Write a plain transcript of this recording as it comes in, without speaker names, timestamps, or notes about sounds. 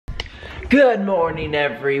Good morning,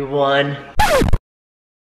 everyone.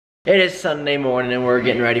 It is Sunday morning and we're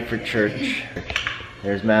getting ready for church.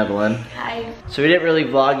 There's Madalynn. Hi. So we didn't really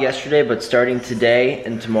vlog yesterday, but starting today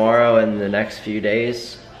and tomorrow and the next few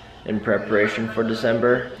days in preparation for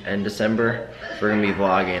December, we're gonna be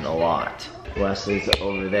vlogging a lot. Wesley's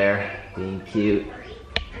over there being cute.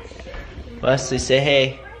 Wesley, say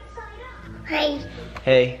hey. Hey.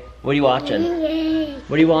 Hey, what are you watching?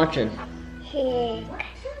 What are you watching? Hey.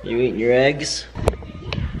 You eating your eggs?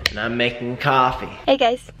 And I'm making coffee. Hey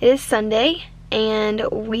guys, it is Sunday and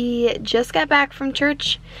we just got back from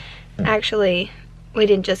church. Actually, we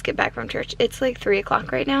didn't just get back from church. It's like 3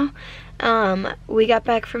 o'clock right now. We got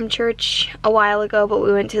back from church a while ago, but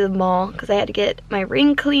we went to the mall because I had to get my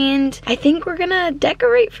ring cleaned. I think we're gonna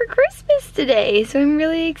decorate for Christmas today, so I'm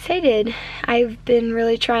really excited. I've been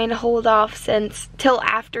really trying to hold off till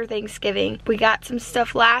after Thanksgiving. We got some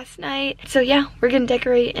stuff last night, so yeah, we're gonna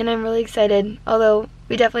decorate and I'm really excited, although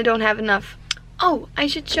we definitely don't have enough. Oh, I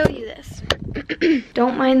should show you this.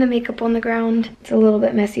 Don't mind the makeup on the ground. It's a little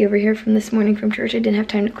bit messy over here from this morning from church. I didn't have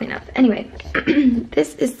time to clean up. Anyway,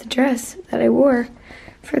 this is the dress that I wore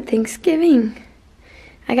for Thanksgiving.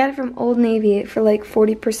 I got it from Old Navy for like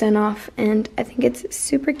 40% off and I think it's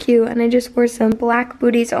super cute, and I just wore some black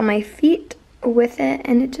booties on my feet with it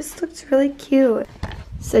and it just looks really cute.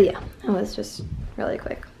 So yeah, that was just really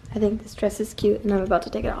quick. I think this dress is cute and I'm about to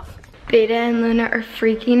take it off. Beta and Luna are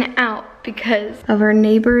freaking out because of our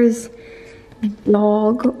neighbor's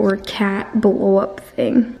dog or cat blow up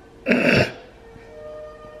thing.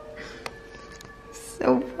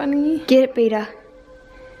 So funny. Get it, Beta.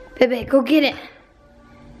 Babe, go get it.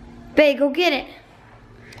 Babe, go get it.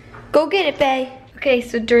 Go get it, babe. Okay,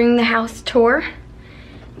 so during the house tour,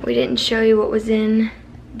 we didn't show you what was in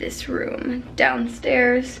this room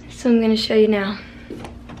downstairs, so I'm gonna show you now.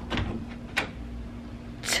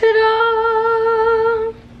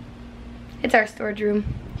 Ta-da! It's our storage room.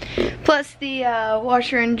 Plus the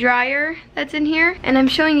washer and dryer that's in here. And I'm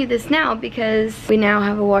showing you this now because we now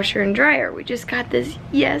have a washer and dryer. We just got this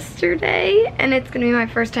yesterday and it's gonna be my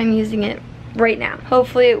first time using it right now.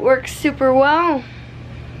 Hopefully it works super well.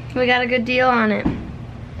 We got a good deal on it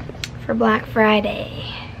for Black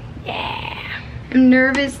Friday. Yeah. I'm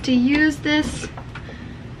nervous to use this.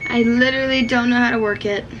 I literally don't know how to work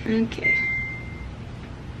it. Okay.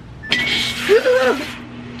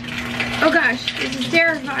 Oh gosh, this is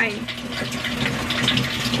terrifying.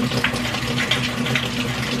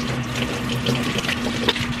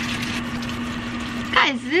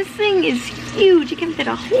 Guys, this thing is huge. It can fit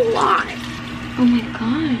a whole lot. Oh my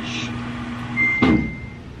gosh.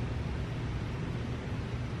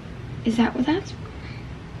 Is that what that's for?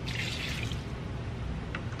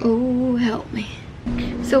 Oh, help me.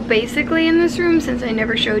 So basically in this room, since I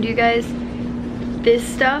never showed you guys, this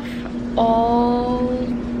stuff all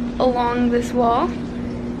along this wall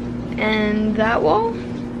and that wall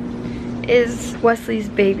is Wesley's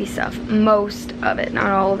baby stuff. Most of it,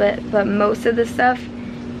 not all of it, but most of the stuff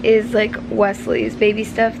is like Wesley's baby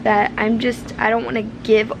stuff that I don't want to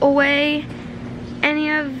give away any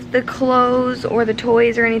of the clothes or the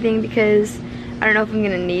toys or anything because I don't know if I'm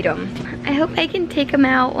gonna need them. I hope I can take them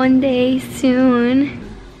out one day soon.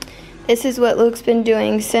 This is what Luke's been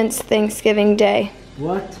doing since Thanksgiving Day.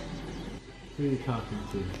 What? Who are you talking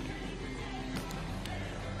to?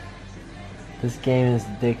 This game is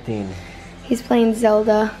addicting. He's playing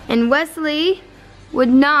Zelda. And Wesley would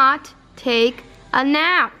not take a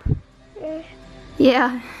nap.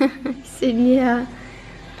 Yeah. He said, yeah.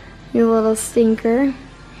 You little stinker.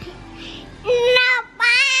 No.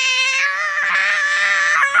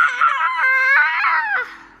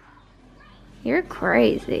 You're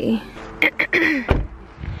crazy.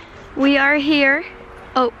 We are here.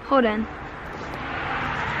 Oh, hold on.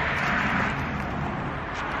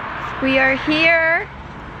 We are here.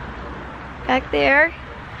 Back there.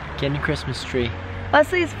 Getting a Christmas tree.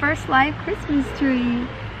 Wesley's first live Christmas tree.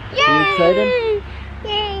 Yay! Are you excited?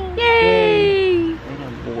 Yay. Yay! Right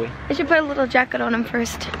on, boy. I should put a little jacket on him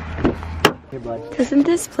first. Here, bud. Doesn't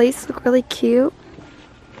this place look really cute?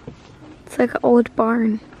 It's like an old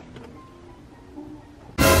barn.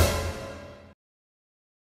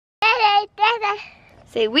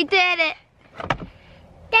 Say, we did it.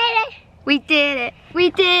 We did it.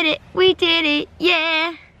 We did it. We did it.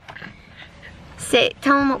 Yeah. Say,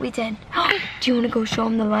 tell them what we did. Do you want to go show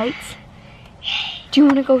them the lights? Do you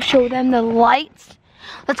want to go show them the lights?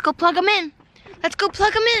 Let's go plug them in. Let's go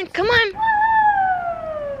plug them in. Come on.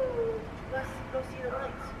 Let's go see the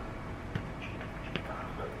lights.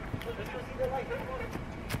 Let's go see the lights.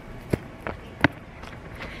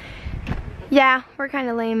 Yeah, we're kind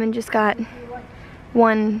of lame and just got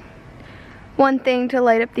one one thing to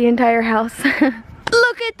light up the entire house.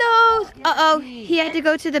 Look at those! Uh-oh, he had to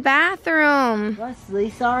go to the bathroom. Wesley,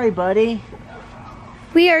 sorry, buddy.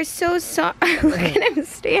 We are so sorry. Look at him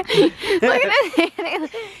standing. Look at him standing.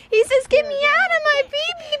 He says, get me out of my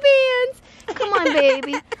pee-pee pants. Come on,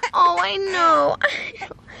 baby. Oh, I know.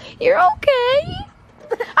 You're okay?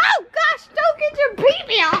 Oh, gosh, don't get your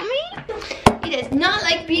pee-pee on me. He does not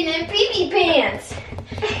like being in pee-pee pants.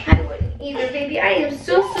 I wouldn't either, baby. I am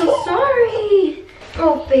so sorry.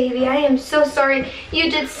 Oh, baby, I am so sorry.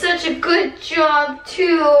 You did such a good job,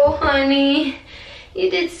 too, honey.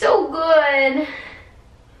 You did so good.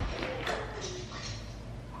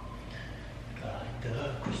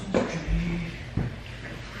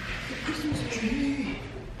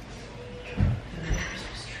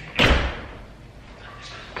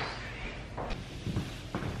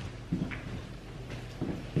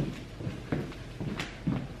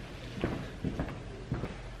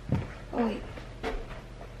 Oh, wait.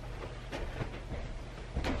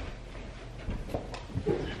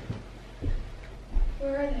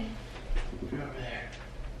 Where are they? They're over there.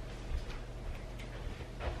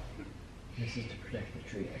 This is to protect the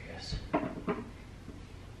tree, I guess.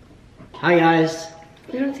 Hi, guys.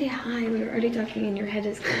 We don't say hi. We were already talking and your head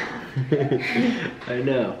is cut off. I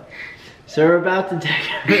know. So we're about to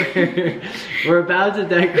decorate. we're about to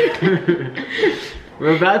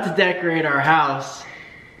decorate our house.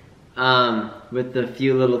 With the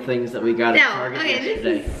few little things that we got at Target yesterday.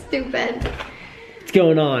 This is stupid. What's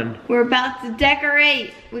going on? We're about to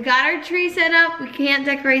decorate. We got our tree set up. We can't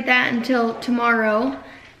decorate that until tomorrow,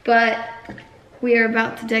 but we are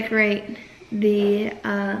about to decorate the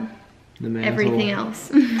everything else.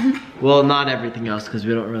 Well, not everything else because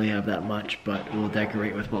we don't really have that much, but we'll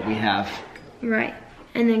decorate with what we have. Right,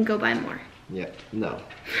 and then go buy more. Yep. No.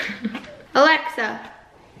 Alexa,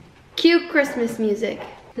 cue Christmas music.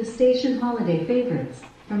 The station holiday favorites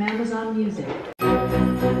from Amazon Music.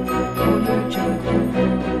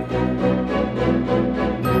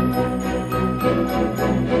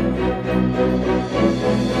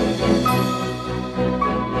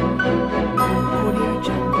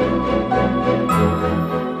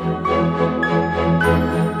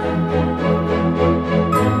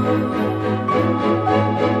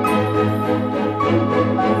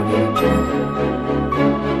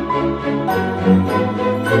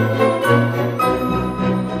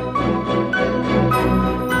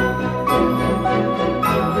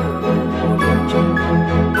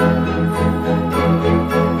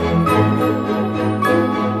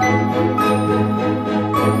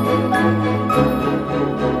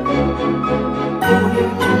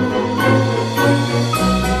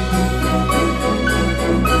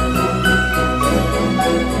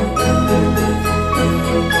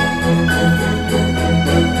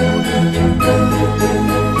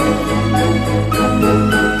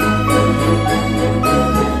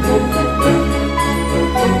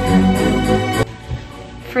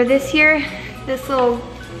 For this year, this little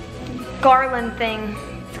garland thing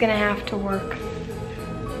is gonna have to work.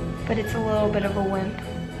 But it's a little bit of a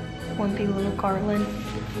wimpy little garland.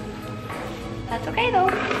 That's okay though.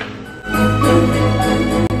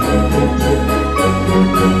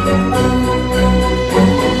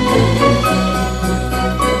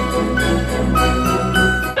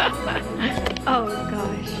 Oh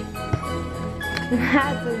gosh.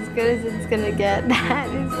 That's as good as it's gonna get. That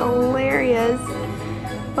is hilarious.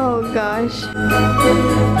 Oh gosh.